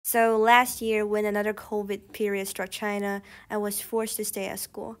So last year, when another COVID period struck China, I was forced to stay at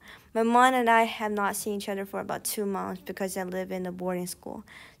school. My mom and I have not seen each other for about 2 months because I live in a boarding school.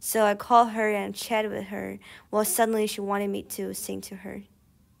 So I called her and chatted with her. Well, suddenly she wanted me to sing to her.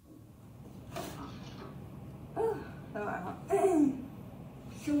 等会儿哈，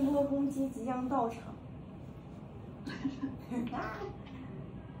声波攻击即将到场。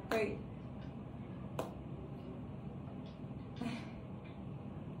对。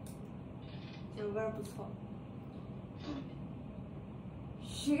这首歌不错。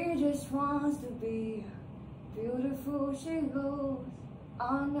She just wants to be beautiful, she goes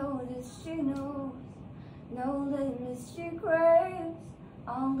unnoticed, she knows no limits she craves,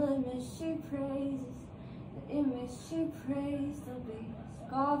 on limits she praises, the image she praised will be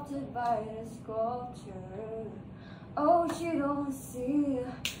sculpted by the sculpture. Oh, she don't see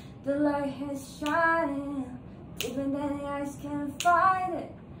the light is shining, even then the eyes can't find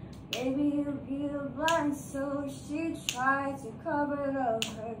it. Maybe you'll be blind, so she tried to cover up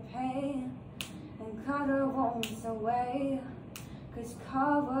her pain and cut her wounds away. 'Cause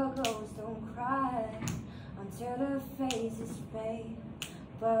cover girls don't cry until their faces fade.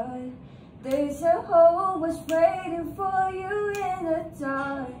 But there's a hope was waiting for you in the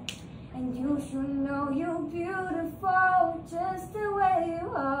dark, and you should know you're beautiful just the way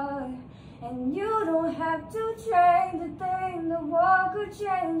you are. And you don't have to change a thing, the world could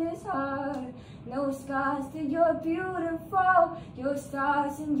change his heart. No scars that you're beautiful, your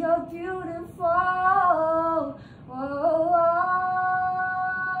stars and you're beautiful. Whoa, whoa,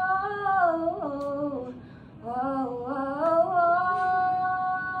 whoa,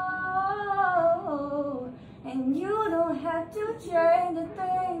 whoa. And you don't have to change a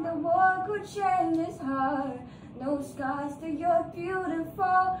thing, the world could change his heart. No scars that you're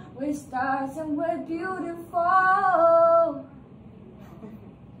beautiful, we're stars and we're beautiful.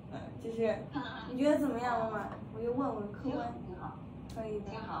 就是你觉得怎么样，妈妈？我就问问客观。挺好，可以的。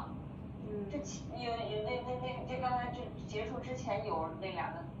挺好。这刚才这结束之前有那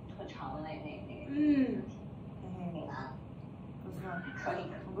两个特长的那个。不错。可以。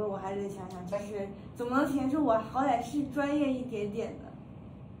不过我还得想想，就是总能填出我好歹是专业一点点的。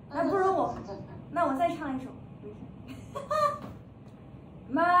那不如我，那我再唱一首。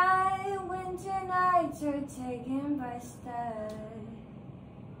My winter nights are taken by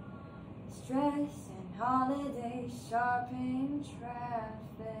stress and holidays, sharp in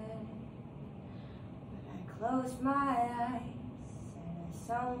traffic. But I close my eyes and I'm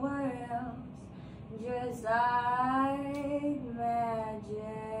somewhere else, just like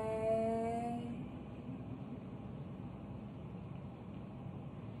magic.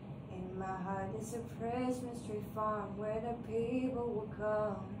 In my heart there's a Christmas tree farm where the people will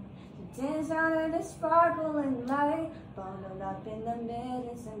come to dance under the sparkling light, bundled up in the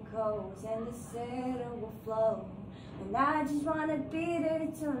mittens and coats, and the city will flow. And I just wanna be there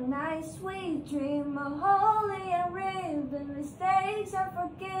tonight, sweet dream of holy and ribbon. Mistakes are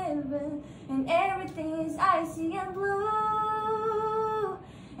forgiven, and everything is icy and blue.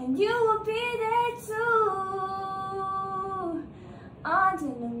 And you will be there too,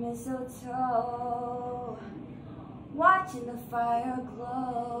 under the mistletoe, watching the fire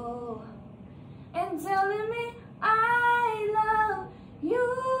glow, and telling me